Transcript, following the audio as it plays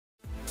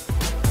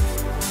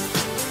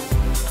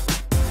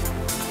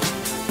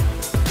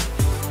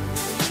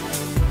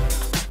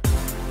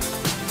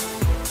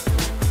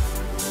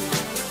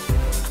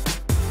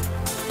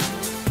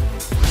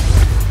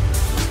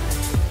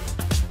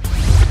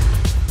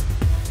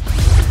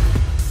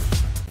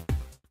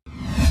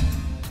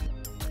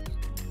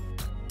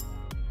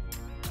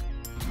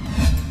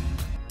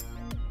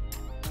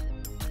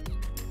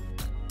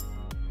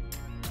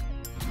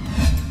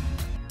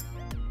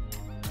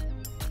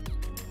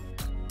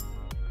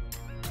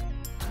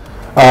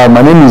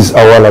My name is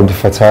Awal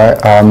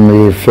Abdulfatai. I'm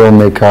a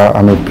filmmaker,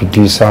 I'm a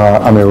producer,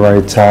 I'm a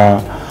writer,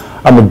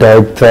 I'm a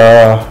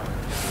director.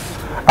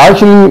 I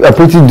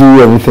pretty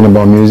do everything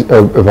about music,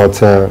 about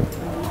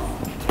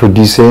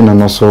producing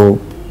and also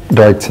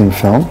directing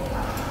film.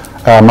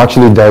 I'm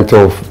actually director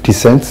of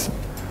Descent,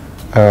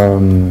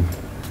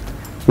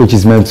 which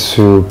is meant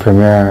to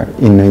premiere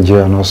in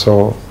Nigeria and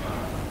also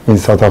in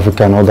South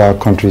Africa and other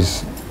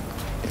countries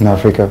in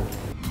Africa.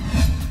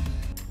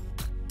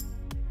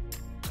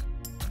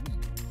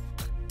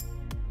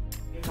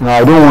 No,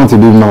 I don't want to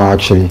live now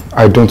actually.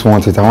 I don't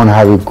want it. I want to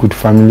have a good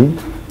family.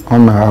 I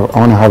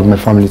want to have my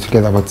family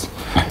together, but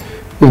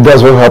if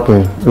that's what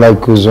happens, life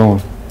goes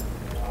on.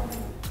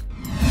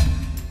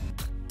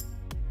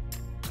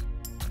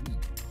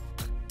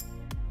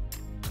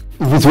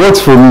 If it works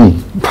for me,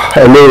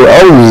 hello,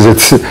 I'll use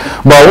it.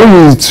 But I won't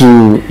use it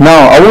to,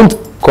 now I won't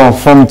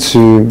conform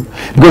to,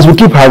 because we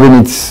keep having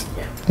it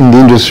in the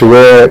industry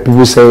where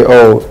people say,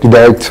 oh, the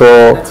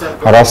director,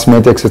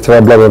 harassment,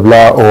 etc., blah, blah,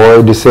 blah,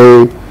 or they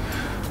say,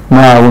 no,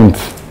 I won't.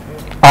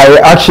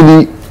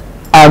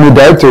 I'm a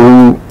director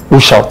who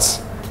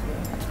shouts.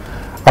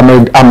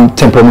 I'm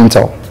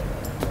temperamental.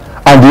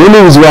 And the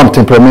only reason why I'm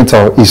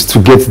temperamental is to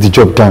get the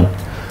job done.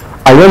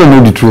 I want to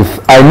know the truth.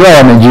 I know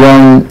our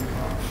Nigerian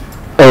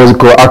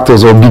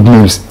actors or big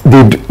names,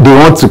 they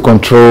want to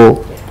control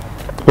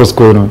what's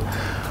going on.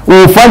 We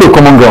will find a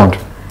common ground.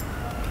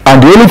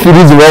 And the only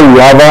reason why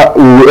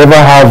we will ever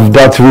have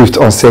that rift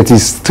on set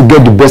is to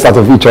get the best out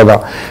of each other.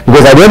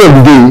 Because at the end of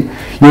the day,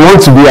 you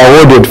want to be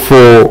awarded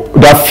for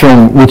that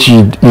film which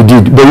you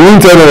did. But you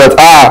didn't tell me that,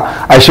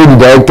 I showed the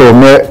director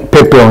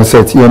Pepe on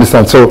set, you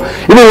understand? So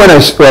even when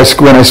it's not as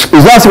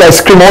if I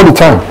scream all the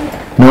time,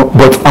 you know,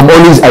 but I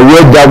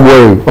wear that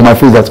worry on my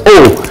face that,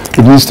 oh,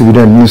 it needs to be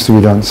done, it needs to be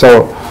done.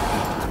 So,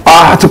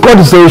 to cut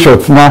the story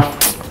short,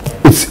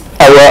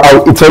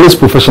 it's always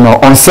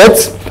professional. On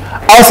set,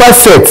 outside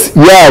set,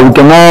 yeah, we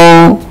can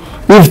now,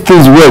 if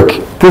things work,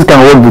 things can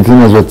work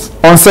between us,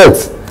 but on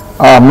set,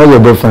 I'm not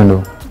your boyfriend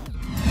though.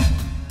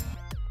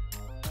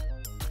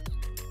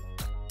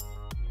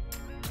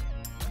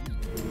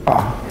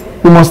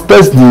 You must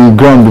test the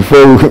ground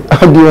before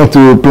how do you want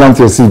to plant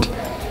your seed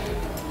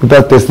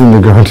without testing the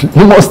ground?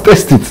 You must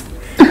test it.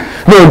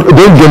 No, don't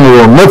get me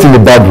wrong, not in a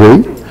bad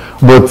way,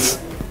 but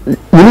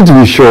you need to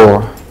be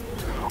sure.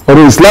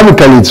 Although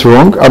Islamically it's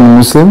wrong, I'm a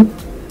Muslim,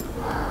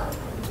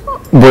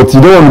 but you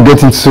don't want to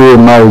get into a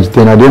marriage,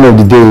 then at the end of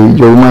the day,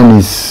 your woman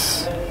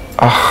is,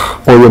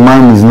 or your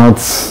man is not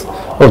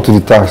up to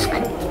the task.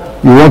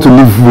 You want to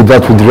live with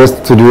that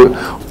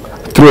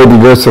throughout the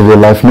rest of your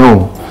life,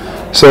 no.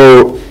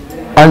 So,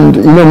 and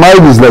you know,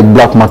 marriage is like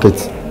black market.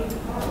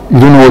 You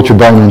don't know what you're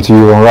buying until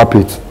you unwrap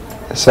it.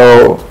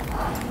 So,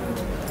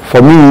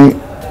 for me,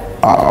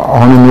 I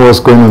want to know what's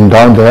going on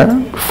down there.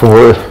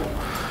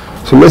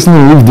 So let's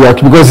live the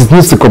act, because it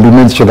needs to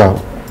complement each other.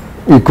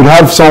 You could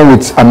have someone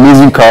with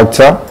amazing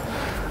character,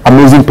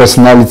 amazing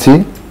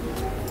personality,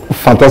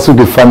 fantastic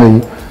with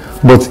family,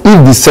 but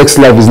if the sex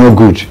life is not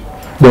good,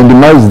 then the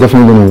marriage is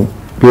definitely going to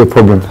be a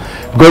problem.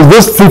 Because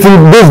those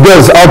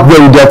girls out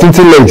there with their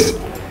tinted legs,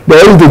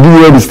 they're able to give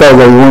you all the styles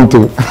that you want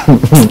to.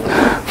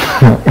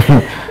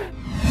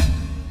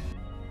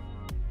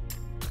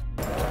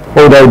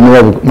 What would I know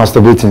about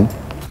masturbating?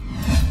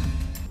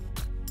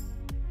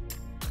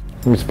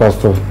 Which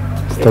pastor?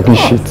 He's talking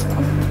shit.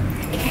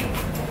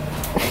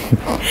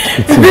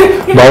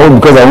 But I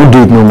won't, because I won't do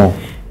it no more.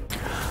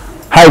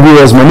 Hi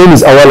viewers, my name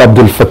is Awal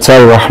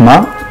Abdulfatai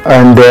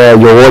and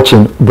you're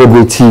watching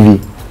Broadway TV.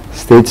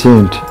 Stay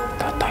tuned.